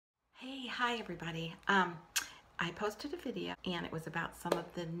Hi everybody. I posted a video and it was about some of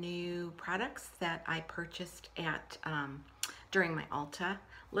the new products that I purchased at during my Ulta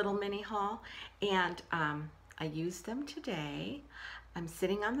little mini haul, and I used them today. I'm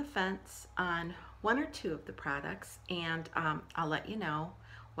sitting on the fence on one or two of the products, and I'll let you know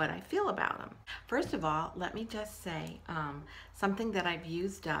what I feel about them. First of all, let me just say something that I've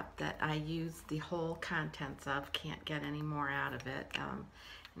used up, that I use the whole contents of, can't get any more out of it,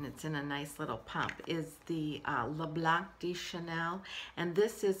 and it's in a nice little pump, is the Le Blanc de Chanel, and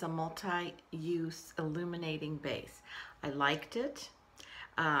this is a multi-use illuminating base. I liked it.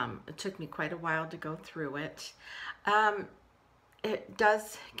 It took me quite a while to go through it. It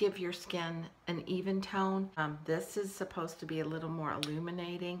does give your skin an even tone. This is supposed to be a little more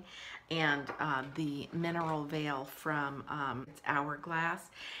illuminating, and the Mineral Veil from it's Hourglass,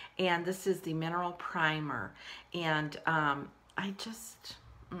 and this is the Mineral Primer, and I just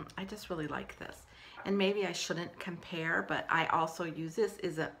really like this. And maybe I shouldn't compare, but I also use this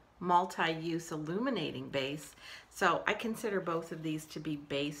as a multi-use illuminating base, so I consider both of these to be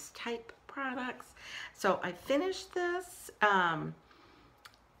base type products. So I finished this.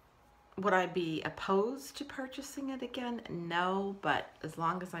 Would I be opposed to purchasing it again? No, but as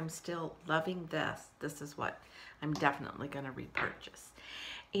long as I'm still loving this, this is what I'm definitely going to repurchase.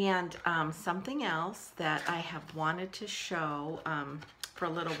 And something else that I have wanted to show for a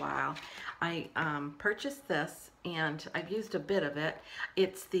little while, I purchased this, and I've used a bit of it.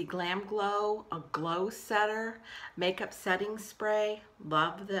 It's the Glam Glow, a glow setter makeup setting spray.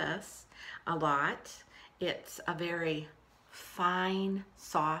 Love this a lot. It's a very fine,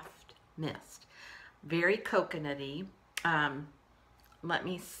 soft mist, very coconutty. Let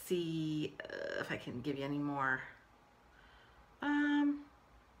me see if I can give you any more.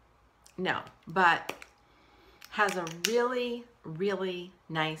 No, but has a really, really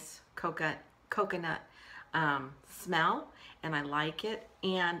nice coconut smell, and I like it.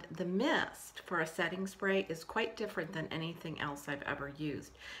 And the mist for a setting spray is quite different than anything else I've ever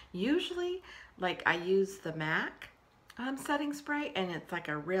used. Usually, like, I use the MAC setting spray, and it's like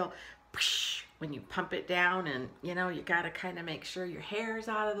a real whoosh when you pump it down, and you know, you got to kind of make sure your hair is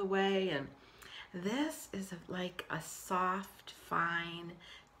out of the way. And this is like a soft, fine,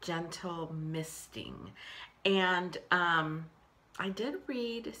 gentle misting. And I did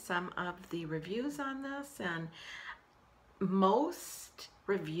read some of the reviews on this, and most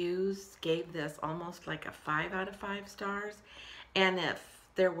reviews gave this almost like a 5 out of 5 stars. And if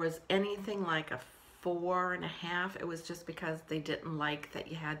there was anything like a 4.5, it was just because they didn't like that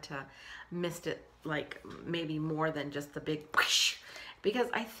you had to mist it like maybe more than just the big whoosh. Because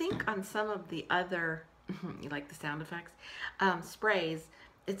I think on some of the other, you like the sound effects, sprays,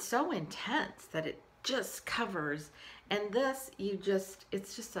 it's so intense that it just covers. And this,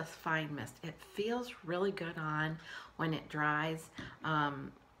 it's just a fine mist. It feels really good on when it dries.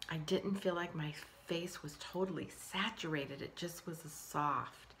 I didn't feel like my face was totally saturated. It just was a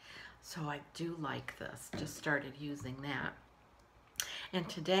soft. So I do like this. Just started using that. And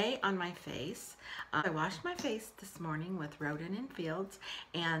today on my face, I washed my face this morning with Roden and Fields,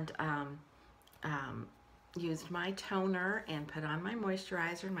 and used my toner and put on my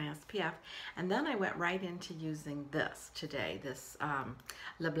moisturizer and my SPF, and then I went right into using this today, this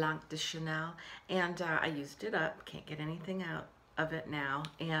Le Blanc de Chanel, and I used it up. Can't get anything out of it now,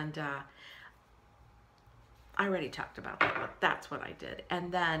 and I already talked about that, but that's what I did.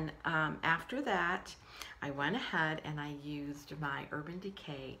 And then after that, I went ahead and I used my Urban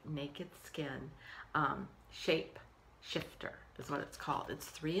Decay Naked Skin Shape Shifter is what it's called. It's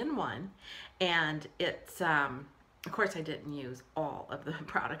 3-in-1, and it's of course I didn't use all of the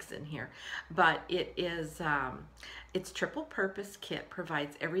products in here, but it is it's triple purpose kit,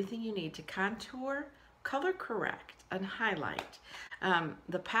 provides everything you need to contour, color correct, and highlight.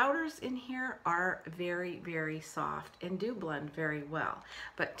 The powders in here are very, very soft and do blend very well.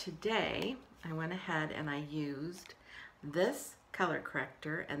 But today I went ahead and I used this color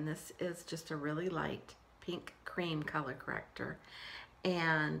corrector, and this is just a really light pink cream color corrector,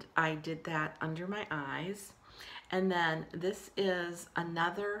 and I did that under my eyes. And then this is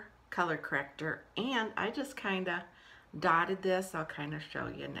another color corrector, and I just kind of dotted this. I'll kind of show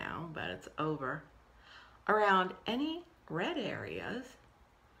you now, but it's over around any red areas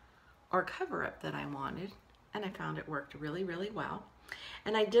or cover up that I wanted, and I found it worked really, really well.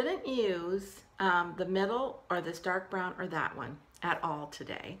 And I didn't use the middle or this dark brown or that one at all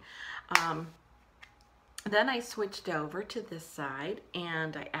today. Then I switched over to this side,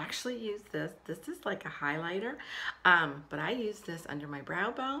 and I actually use this. This is like a highlighter, but I use this under my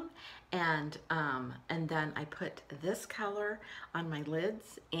brow bone, and then I put this color on my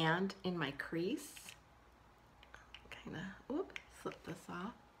lids and in my crease. Kind of, oop, slip this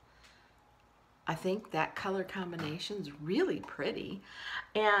off. I think that color combination is really pretty,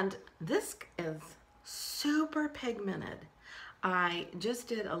 and this is super pigmented. I just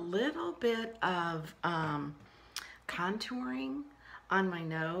did a little bit of contouring on my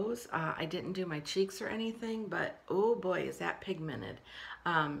nose. I didn't do my cheeks or anything, but oh boy, is that pigmented.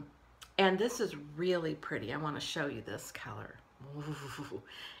 And this is really pretty. I want to show you this color. Ooh,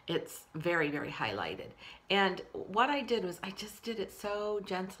 it's very, very highlighted. And what I did was I just did it so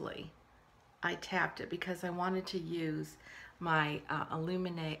gently. I tapped it because I wanted to use my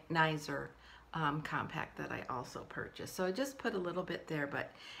Illuminizer compact that I also purchased. So I just put a little bit there,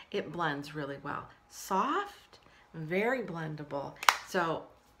 but it blends really well. Soft, very blendable. So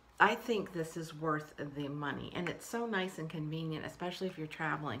I think this is worth the money, and it's so nice and convenient, especially if you're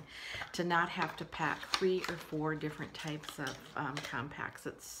traveling, to not have to pack 3 or 4 different types of compacts.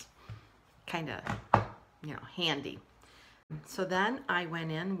 It's kind of, you know, handy. So then I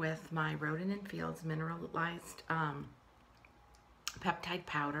went in with my Rodin & Fields mineralized peptide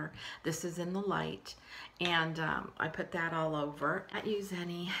powder. This is in the light, and I put that all over. I don't use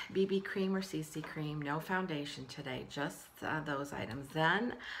any BB cream or CC cream, no foundation today, just those items.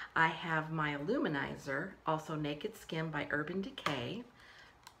 Then I have my Illuminizer, also Naked Skin by Urban Decay,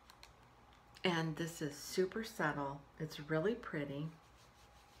 and this is super subtle. It's really pretty.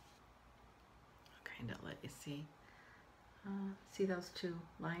 I'll kind of let you see. See those 2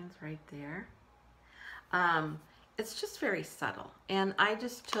 lines right there? It's just very subtle, and I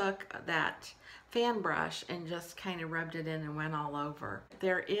just took that fan brush and just kind of rubbed it in and went all over.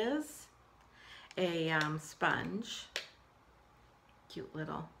 There is a sponge, cute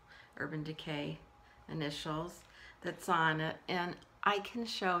little Urban Decay initials that's on it, and I can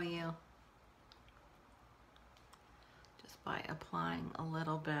show you just by applying a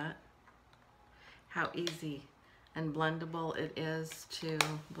little bit how easy and blendable it is to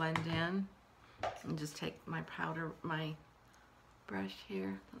blend in. And just take my powder, my brush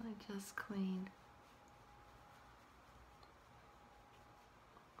here that I just cleaned.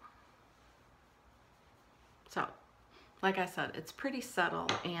 So, like I said, it's pretty subtle,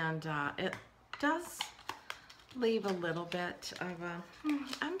 and it does leave a little bit of a,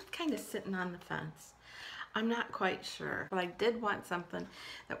 I'm kind of sitting on the fence. I'm not quite sure, but I did want something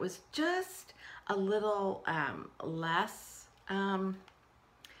that was just a little less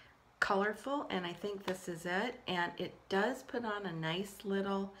colorful, and I think this is it, and it does put on a nice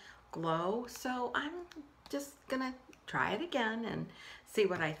little glow, so I'm just gonna try it again and see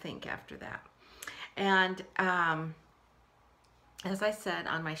what I think after that. And as I said,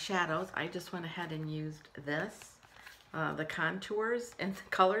 on my shadows, I just went ahead and used this, the contours and the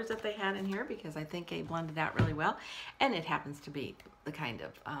colors that they had in here, because I think they blended out really well, and it happens to be the kind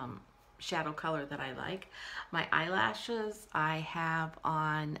of shadow color that I like. My eyelashes, I have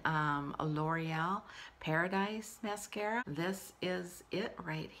on a L'Oreal Paradise mascara. This is it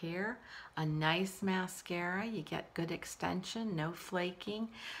right here. A nice mascara. You get good extension, no flaking.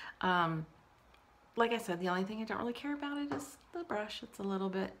 Like I said, the only thing I don't really care about it is the brush. It's a little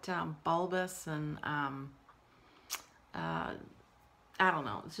bit bulbous, and I don't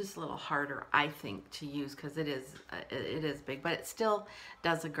know, it's just a little harder, I think, to use, because it is big, but it still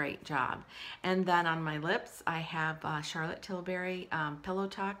does a great job. And then on my lips, I have Charlotte Tilbury Pillow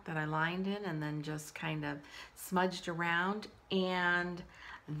Talk that I lined in and then just kind of smudged around. And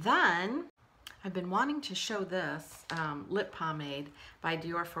then I've been wanting to show this lip pomade by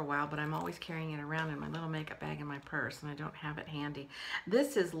Dior for a while, but I'm always carrying it around in my little makeup bag in my purse, and I don't have it handy.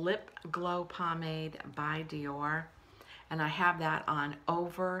 This is Lip Glow Pomade by Dior, and I have that on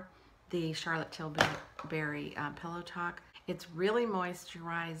over the Charlotte Tilbury Pillow Talk. It's really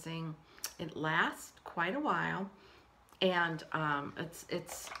moisturizing. It lasts quite a while, and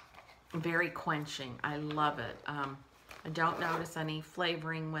it's very quenching. I love it. I don't notice any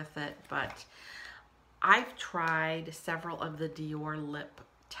flavoring with it, but I've tried several of the Dior lip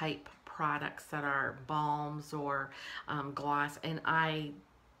type products that are balms or gloss, and I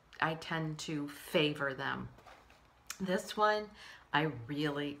tend to favor them. This one I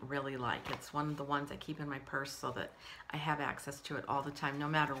really, really like. It's one of the ones I keep in my purse so that I have access to it all the time, no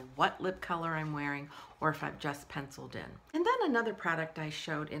matter what lip color I'm wearing or if I've just penciled in. And then another product I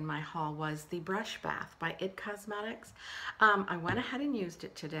showed in my haul was the Brush Bath by IT Cosmetics. I went ahead and used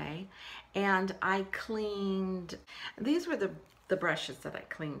it today, and I cleaned, these were the brushes that I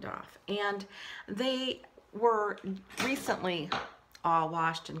cleaned off, and they were recently all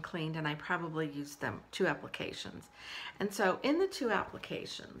washed and cleaned, and I probably used them 2 applications. And so in the 2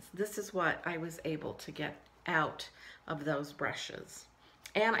 applications, this is what I was able to get out of those brushes.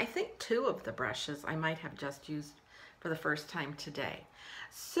 And I think 2 of the brushes I might have just used for the first time today.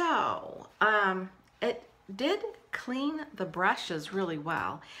 So it did clean the brushes really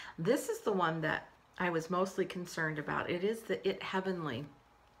well. This is the one that I was mostly concerned about. It is the It Heavenly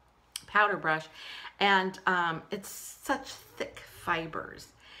powder brush, and it's such thick fibers,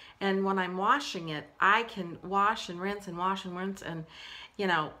 and when I'm washing it, I can wash and rinse and wash and rinse, and you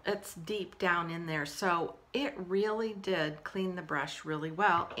know, it's deep down in there. So it really did clean the brush really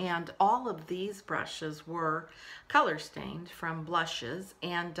well. And all of these brushes were color stained from blushes,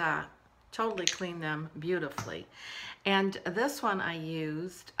 and totally cleaned them beautifully. And this one I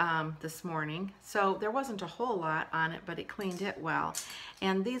used this morning, so there wasn't a whole lot on it, but it cleaned it well.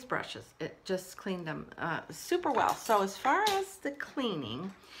 And these brushes, it just cleaned them super well. So as far as the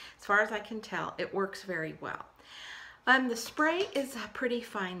cleaning, as far as I can tell, it works very well. The spray is a pretty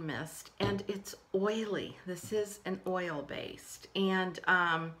fine mist, and it's oily. This is an oil-based, and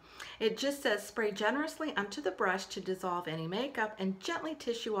it just says spray generously onto the brush to dissolve any makeup and gently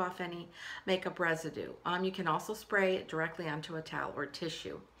tissue off any makeup residue. You can also spray it directly onto a towel or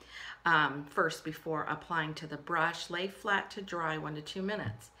tissue first before applying to the brush. Lay flat to dry 1 to 2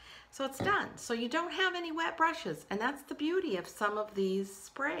 minutes. So it's done. So you don't have any wet brushes, and that's the beauty of some of these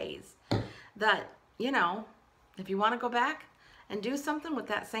sprays, that, you know, if you want to go back and do something with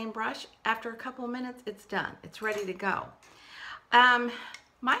that same brush, after a couple of minutes, it's done. It's ready to go.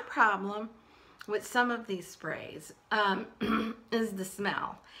 My problem with some of these sprays is the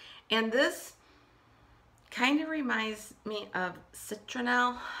smell. And this kind of reminds me of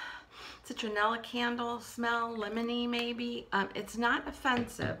citronella candle smell, lemony maybe. It's not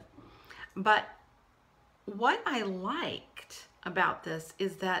offensive, but what I liked about this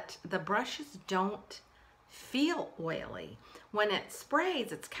is that the brushes don't feel oily. When it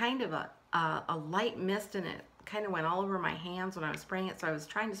sprays, it's kind of a light mist, and it kind of went all over my hands when I was spraying it, so I was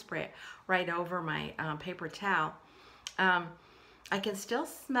trying to spray it right over my paper towel. I can still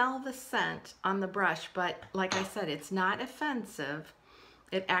smell the scent on the brush, but like I said, it's not offensive.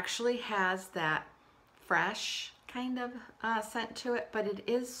 It actually has that fresh kind of scent to it, but it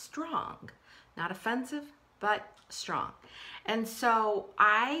is strong. Not offensive, but strong. And so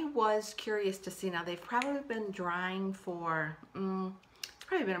I was curious to see, now they've probably been drying for, it's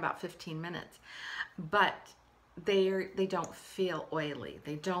probably been about 15 minutes, but they don't feel oily.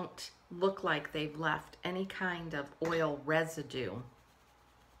 They don't look like they've left any kind of oil residue.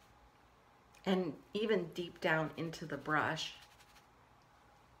 And even deep down into the brush,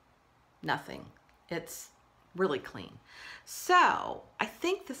 nothing. It's really clean. So I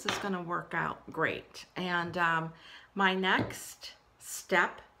think this is going to work out great. And my next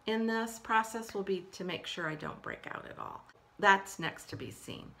step in this process will be to make sure I don't break out at all. That's next to be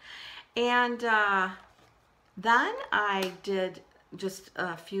seen. And then I did just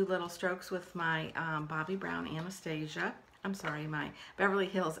a few little strokes with my Bobbi Brown Anastasia. I'm sorry, my Beverly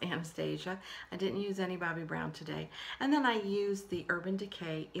Hills Anastasia. I didn't use any Bobbi Brown today. And then I used the Urban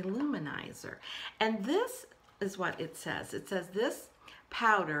Decay Illuminizer. And this is what it says. It says this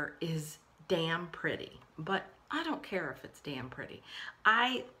powder is damn pretty, but I don't care if it's damn pretty.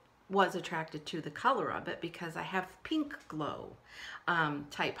 I was attracted to the color of it because I have pink glow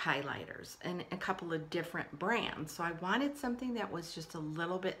type highlighters and a couple of different brands. So I wanted something that was just a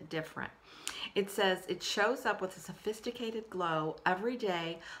little bit different. It says it shows up with a sophisticated glow every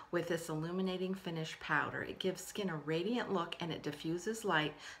day with this illuminating finish powder. It gives skin a radiant look, and it diffuses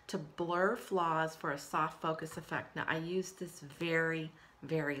light to blur flaws for a soft focus effect. Now I use this very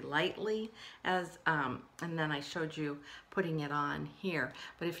lightly as and then I showed you putting it on here,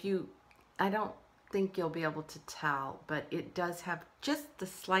 but if you, I don't think you'll be able to tell, but it does have just the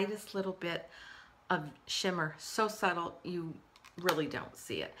slightest little bit of shimmer, so subtle you really don't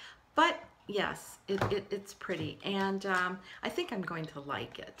see it. But yes, it's pretty, and I think I'm going to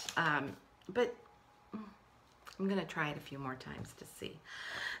like it, but I'm gonna try it a few more times to see.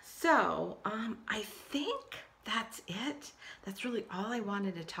 So I think that's it. That's really all I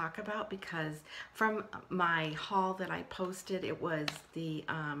wanted to talk about, because from my haul that I posted, it was the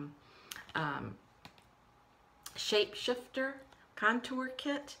Shapeshifter Contour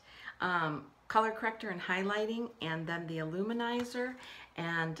Kit, color corrector and highlighting, and then the Illuminizer,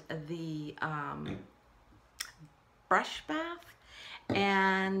 and the brush bath,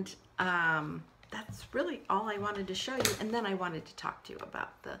 and that's really all I wanted to show you. And then I wanted to talk to you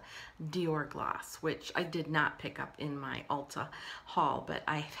about the Dior gloss, which I did not pick up in my Ulta haul, but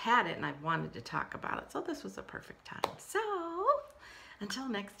I've had it and I wanted to talk about it. So this was a perfect time. So until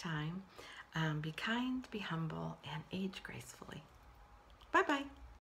next time, be kind, be humble, and age gracefully. Bye-bye.